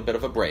need move. a little bit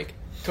of a break.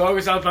 Talk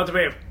was about to be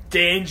a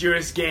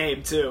dangerous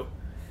game too.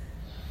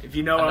 If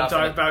you know what I'm Enough of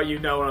talking it. about, you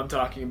know what I'm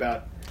talking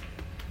about.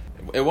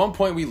 At one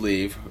point we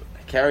leave,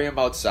 carry him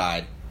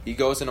outside. He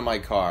goes into my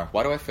car.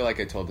 Why do I feel like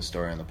I told the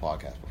story on the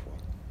podcast before?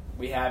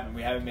 We haven't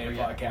made a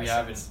podcast. We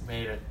haven't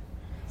made it.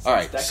 All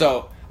right, that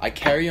so I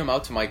carry him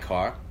out to my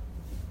car.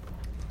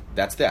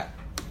 That's that.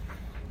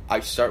 I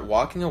start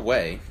walking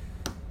away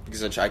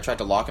because I tried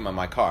to lock him in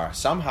my car.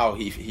 Somehow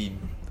he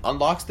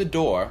unlocks the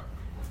door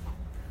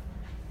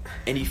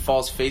and he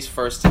falls face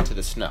first into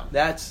the snow.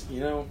 That's,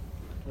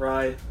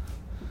 right.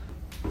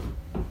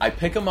 I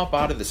pick him up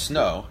out of the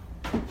snow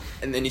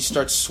and then he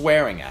starts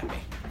swearing at me.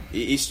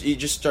 He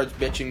just starts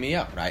bitching me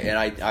up, right?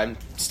 And I'm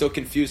still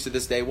confused to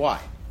this day why.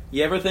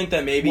 You ever think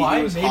that maybe Why?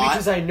 he was Maybe hot?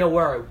 because I know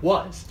where I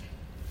was.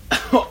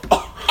 All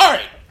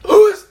right.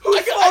 Who's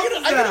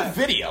I got a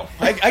video.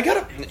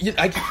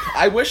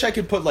 I wish I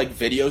could put like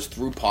videos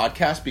through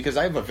podcasts because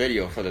I have a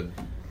video for the.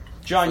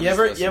 John, for you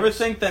these ever listeners.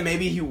 think that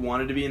maybe he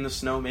wanted to be in the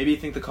snow? Maybe you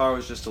think the car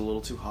was just a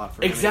little too hot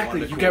for him. and he Exactly.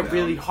 wanted to You cool get down.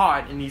 really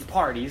hot in these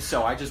parties,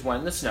 so I just went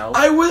in the snow.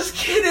 I was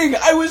kidding.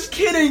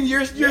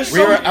 You're so We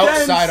were dense.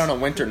 outside on a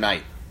winter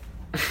night.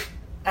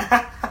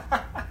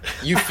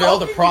 You fail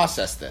to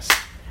process this.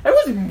 It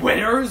wasn't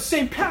winter. It was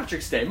St.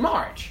 Patrick's Day,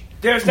 March.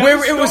 There's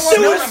Where it was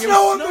snow there on was the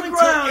snow on snowing the till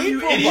ground, you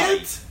April,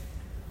 idiot.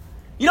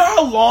 You know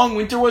how long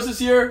winter was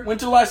this year?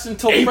 Winter lasted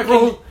until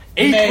frickin'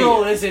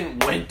 April May.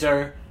 isn't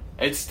winter.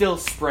 It's still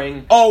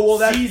spring. Oh well,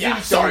 that's Seasons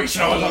yeah. Sorry, don't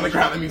snow was on the change.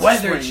 ground. That means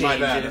Weather spring. My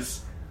bad.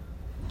 changes.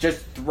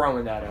 Just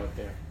throwing that out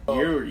there.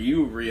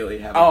 You really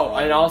have. Oh,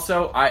 and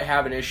also I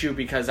have an issue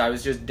because I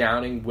was just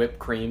downing whipped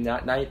cream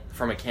that night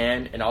from a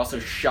can and also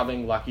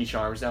shoving Lucky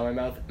Charms down my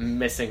mouth,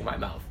 missing my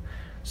mouth.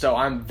 So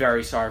I'm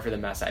very sorry for the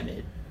mess I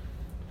made.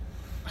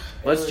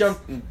 Let's jump.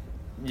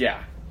 Yeah,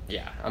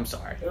 I'm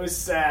sorry. It was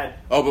sad.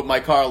 Oh, but my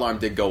car alarm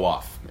did go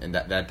off, and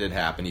that did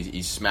happen.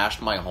 He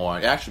smashed my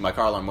horn. Actually, my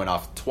car alarm went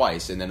off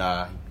twice, and then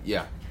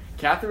yeah.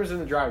 Catherine was in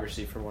the driver's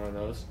seat for one of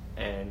those,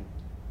 and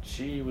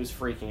she was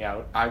freaking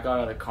out. I got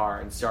out of the car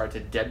and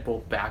started to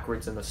deadbolt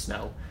backwards in the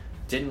snow.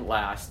 Didn't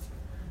last.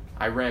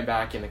 I ran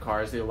back in the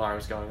car as the alarm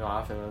was going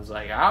off, and I was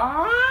like,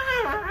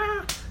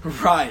 ah!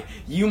 Right.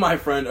 You, my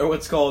friend, are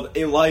what's called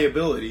a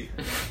liability.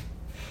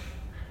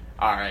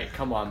 Alright,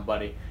 come on,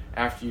 buddy.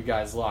 After you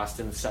guys lost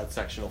in the South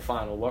Sectional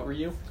Final, what were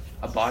you?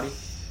 A body?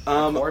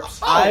 A corpse?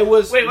 I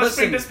was... Wait, let's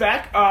bring this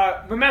back.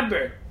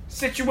 Remember,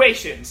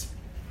 situations.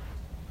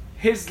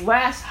 His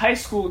last high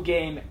school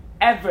game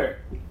ever.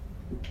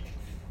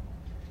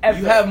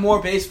 You have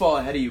more baseball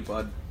ahead of you,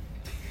 bud.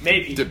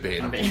 Maybe.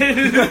 Debatable.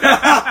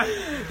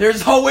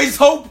 There's always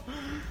hope.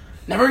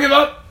 Never give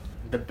up.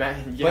 The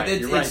bench, But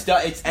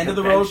it's end of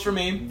the road for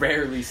me.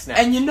 Rarely snaps.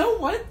 And you know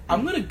what?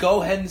 I'm going to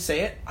go ahead and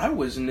say it. I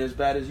wasn't as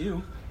bad as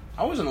you.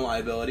 I wasn't a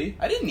liability.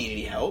 I didn't need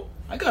any help.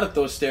 I got up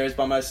those stairs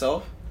by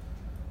myself.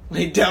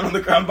 Laid down on the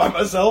ground by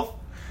myself.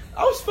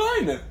 I was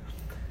fine.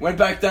 Went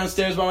back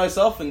downstairs by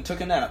myself and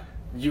took a nap.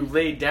 You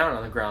laid down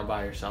on the ground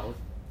by yourself.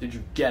 Did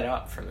you get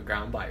up from the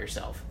ground by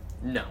yourself?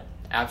 No.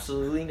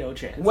 Absolutely no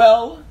chance.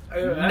 Well,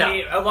 I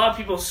mean, a lot of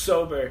people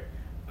sober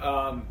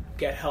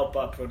get help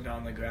up from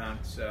on the ground.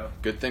 So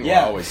Good thing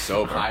Yeah. we're always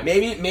sober.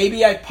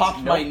 maybe I popped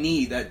my Nope.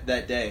 knee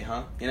that day,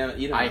 huh? You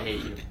don't I know.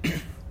 hate you.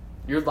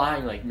 You're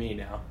lying like me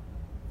now.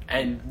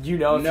 And you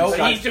know if No, you So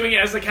start- he's doing it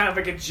as kind of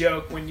like a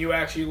joke when you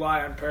actually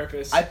lie on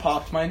purpose. I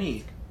popped my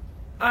knee.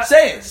 Uh,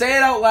 Say it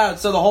out loud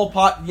so the whole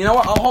pot. You know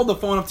what? I'll hold the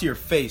phone up to your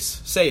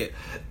face. Say it.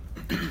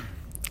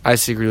 I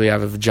secretly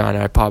have a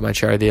vagina. I popped my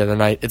cherry the other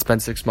night. It's been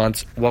 6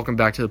 months. Welcome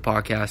back to the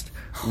podcast.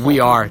 We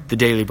are The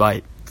Daily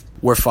Bite.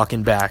 We're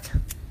fucking back.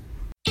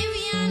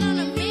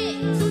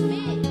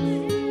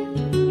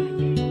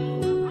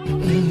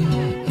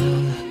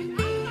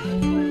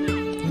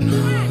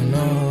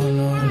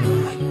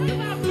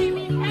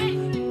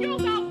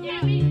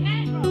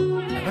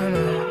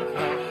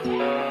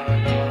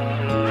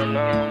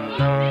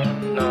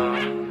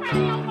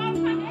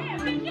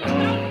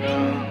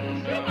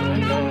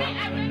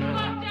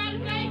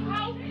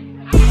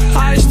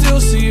 I still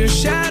see your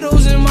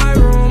shadows in my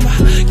room.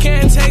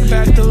 Can't take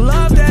back the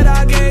love that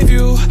I gave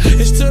you.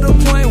 It's to the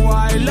point where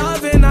I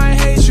love and I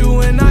hate you,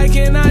 and I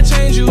cannot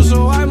change you,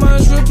 so I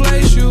must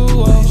replace you.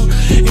 Oh,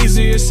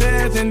 easier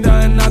said than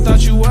done. I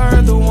thought you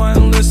were the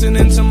one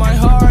listening to my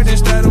heart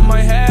instead of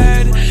my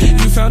head.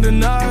 You found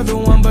another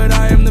one, but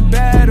I am the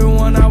better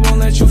one. I won't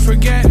let you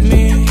forget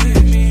me.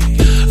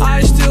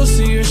 I still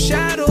see your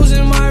shadows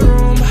in my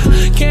room.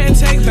 Can't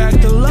take back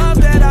the love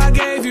that I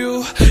gave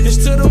you. It's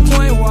to the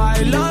point where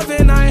I love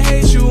and I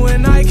hate you,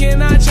 and I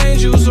cannot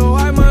change you, so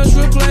I must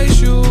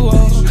replace you.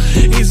 Oh,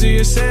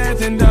 easier said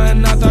than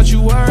done. I thought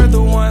you were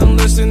the one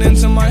listening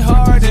to my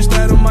heart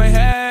instead of my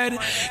head.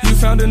 You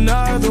found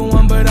another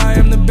one, but I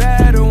am the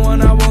better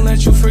one. I won't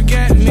let you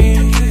forget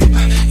me.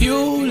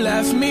 You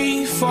left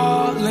me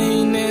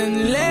falling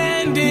and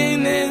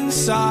landing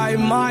inside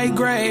my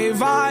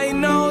grave. I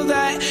know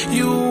that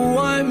you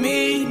want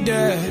me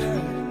dead.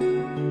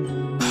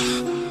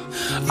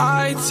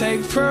 I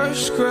take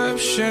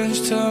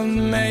prescriptions to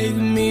make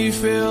me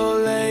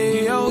feel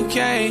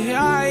A-okay.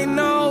 I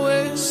know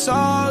it's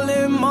all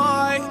in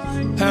my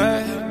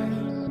head.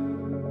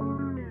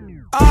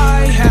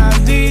 I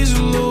have these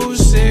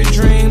lucid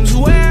dreams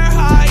where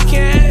I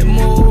can't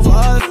move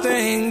a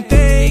thing,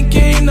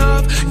 thinking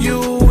of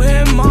you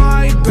in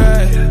my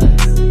bed.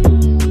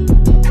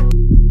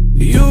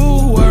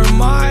 You were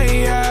my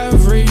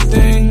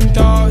everything,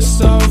 thoughts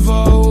of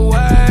a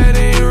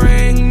wedding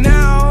ring.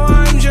 Now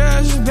I'm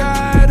just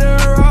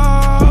better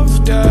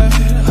off dead.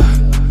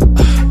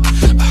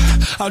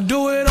 I'll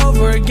do it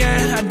over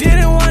again. I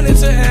didn't want it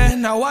to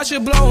end. Now watch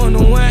it blow in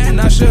the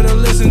wind. I should've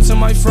listened to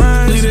my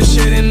friends. Leave the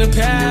shit in the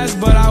past,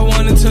 but I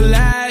wanted to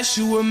last.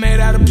 You were made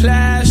out of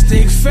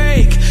plastic,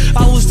 fake.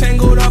 I was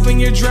tangled up in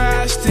your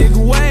drastic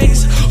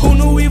ways. Who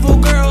knew evil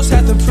girls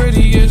had the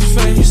prettiest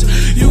face?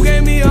 You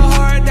gave me a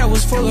heart that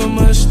was full of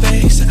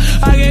mistakes.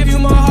 I gave you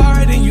my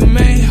heart and you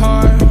made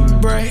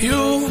heartbreak.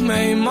 You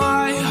made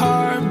my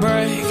heart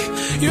break.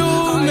 You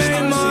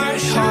made my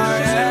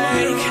heart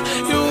ache.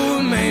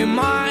 You made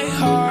my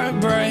heart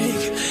break.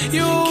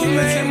 You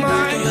made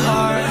my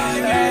heart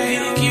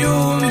ache. You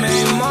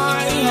made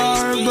my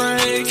heart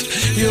break.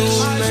 You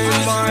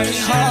made my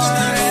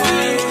heart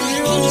ache.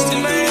 You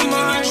made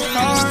my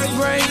heart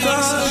break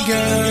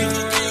again.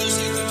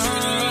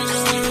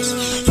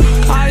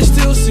 I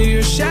still see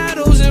your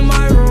shadows in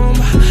my room.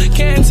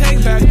 Can't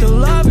take back the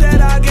love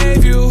that I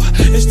gave you.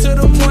 It's to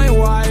the point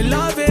where I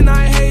love and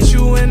I hate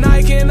you, and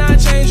I cannot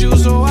change you,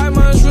 so I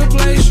must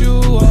replace you.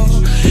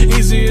 Oh,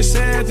 easier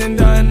said than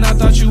done. I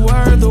thought you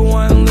were the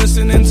one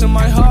listening to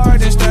my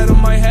heart instead of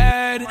my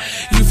head.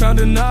 You found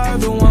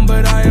another one,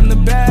 but I am the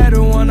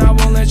better one. I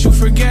won't let you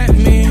forget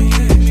me.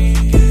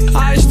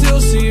 I still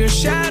see your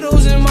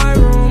shadows in my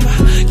room.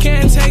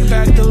 Can't take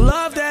back the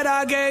love that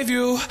I gave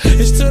you.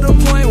 It's to the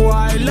point where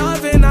I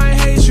love and I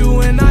hate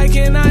you, and I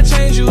cannot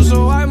change you,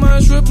 so I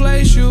must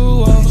replace you.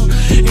 Oh,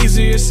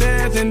 easier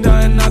said than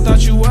done. I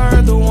thought you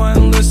were the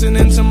one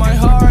listening to my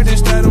heart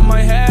instead of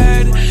my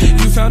head.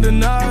 You found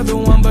another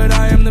one, but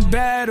I am the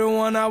better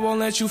one. I won't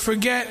let you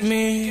forget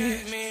me.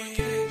 Made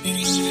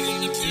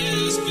out of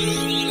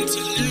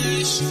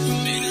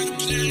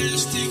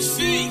plastic,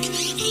 fake.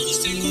 I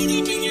was tangled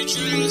up in your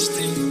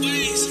drastic way.